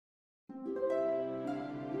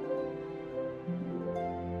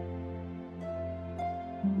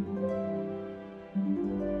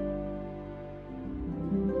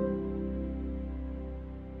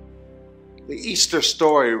The Easter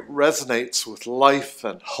story resonates with life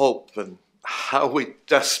and hope and how we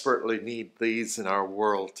desperately need these in our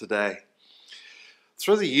world today.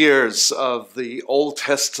 Through the years of the Old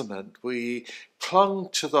Testament, we clung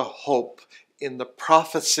to the hope in the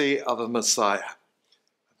prophecy of a Messiah.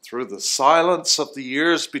 Through the silence of the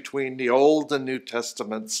years between the Old and New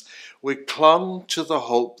Testaments, we clung to the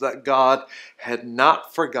hope that God had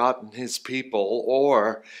not forgotten his people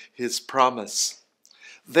or his promise.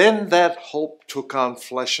 Then that hope took on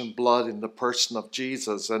flesh and blood in the person of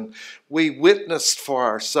Jesus, and we witnessed for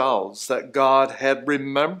ourselves that God had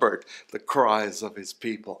remembered the cries of his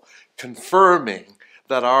people, confirming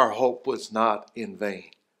that our hope was not in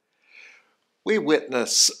vain. We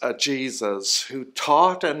witness a Jesus who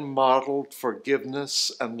taught and modeled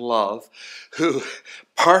forgiveness and love, who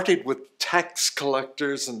partied with tax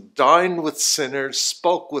collectors and dined with sinners,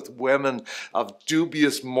 spoke with women of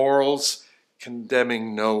dubious morals,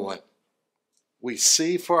 condemning no one. We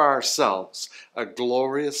see for ourselves a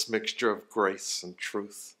glorious mixture of grace and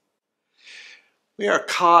truth. We are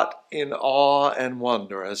caught in awe and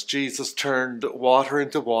wonder as Jesus turned water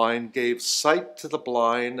into wine, gave sight to the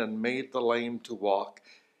blind, and made the lame to walk.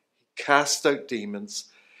 He cast out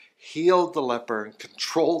demons, healed the leper, and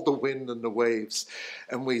controlled the wind and the waves.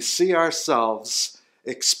 And we see ourselves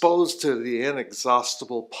exposed to the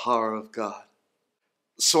inexhaustible power of God.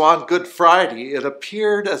 So on Good Friday, it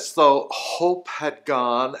appeared as though hope had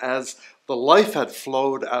gone as the life had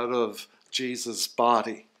flowed out of Jesus'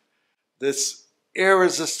 body. This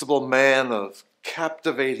irresistible man of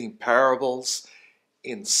captivating parables,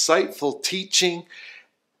 insightful teaching,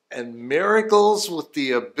 and miracles with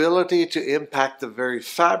the ability to impact the very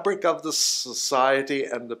fabric of the society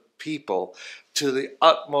and the people to the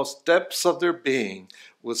utmost depths of their being,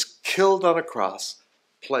 was killed on a cross,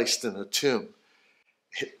 placed in a tomb.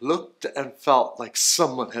 It looked and felt like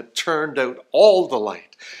someone had turned out all the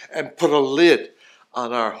light and put a lid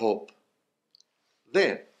on our hope.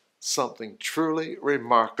 Then something truly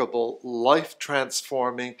remarkable,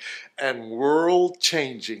 life-transforming, and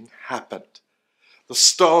world-changing happened. The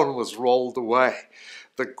stone was rolled away,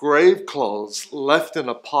 the grave clothes left in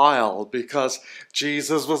a pile because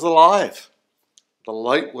Jesus was alive. The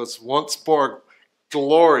light was once more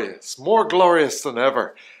glorious than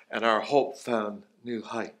ever, and our hope found new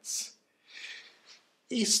heights.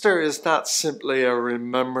 Easter is not simply a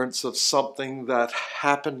remembrance of something that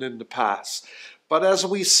happened in the past, but as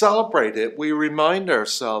we celebrate it, we remind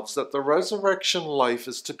ourselves that the resurrection life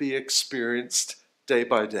is to be experienced day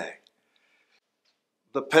by day.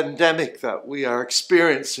 The pandemic that we are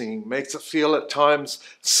experiencing makes it feel at times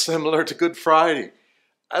similar to Good Friday,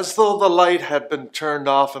 as though the light had been turned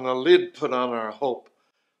off and a lid put on our hope.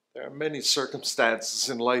 There are many circumstances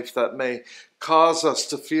in life that may cause us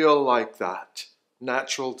to feel like that.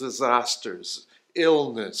 Natural disasters,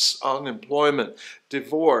 illness, unemployment,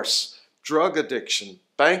 divorce, drug addiction,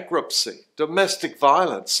 bankruptcy, domestic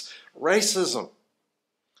violence, racism.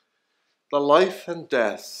 The life and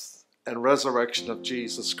death and resurrection of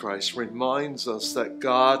Jesus Christ reminds us that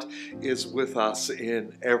God is with us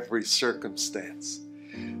in every circumstance,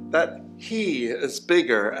 that he is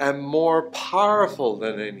bigger and more powerful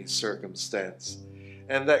than any circumstance,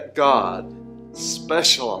 and that God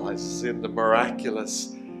specializes in the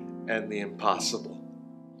miraculous and the impossible.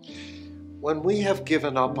 When we have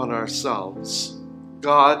given up on ourselves,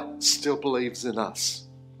 God still believes in us.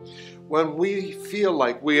 When we feel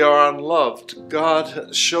like we are unloved,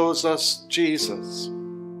 God shows us Jesus.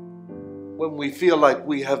 When we feel like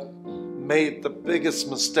we have made the biggest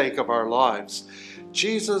mistake of our lives,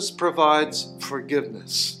 Jesus provides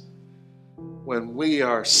forgiveness. When we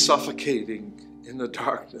are suffocating in the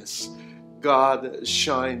darkness, God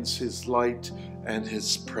shines his light and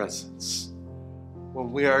his presence.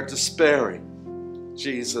 When we are despairing,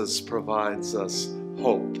 Jesus provides us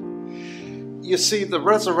hope. You see, the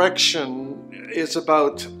resurrection is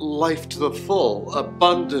about life to the full,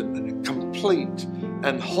 abundant, complete,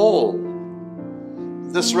 and whole.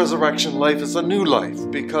 This resurrection life is a new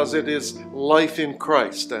life because it is life in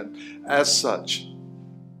Christ, and as such,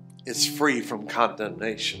 is free from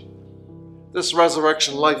condemnation. This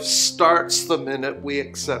resurrection life starts the minute we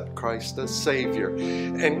accept Christ as Savior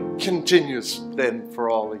and continues then for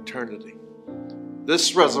all eternity.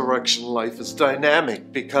 This resurrection life is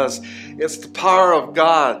dynamic because it's the power of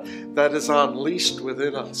God that is unleashed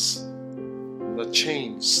within us. The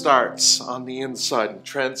change starts on the inside and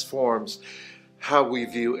transforms how we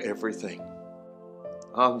view everything.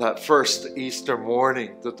 On that first Easter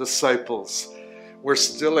morning, the disciples were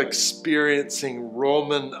still experiencing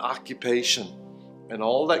Roman occupation and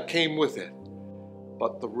all that came with it.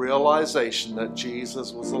 But the realization that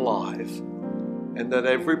Jesus was alive and that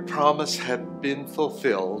every promise had been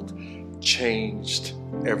fulfilled, changed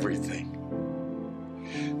everything.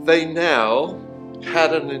 They now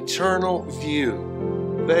had an eternal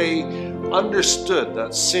view. They understood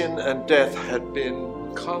that sin and death had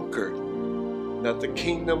been conquered, that the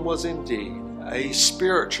kingdom was indeed a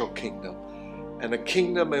spiritual kingdom, and a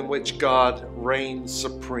kingdom in which God reigns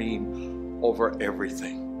supreme over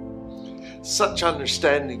everything. Such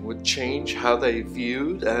understanding would change how they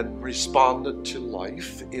viewed and responded to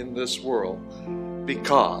life in this world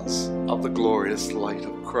because of the glorious light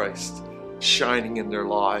of Christ shining in their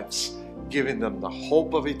lives, giving them the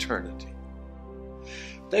hope of eternity.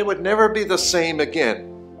 They would never be the same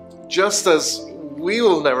again, just as we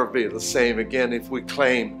will never be the same again if we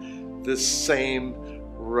claim this same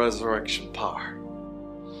resurrection power.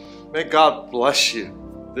 May God bless you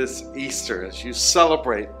this Easter as you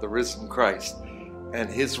celebrate the risen Christ and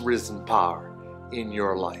his risen power in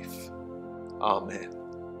your life. Amen.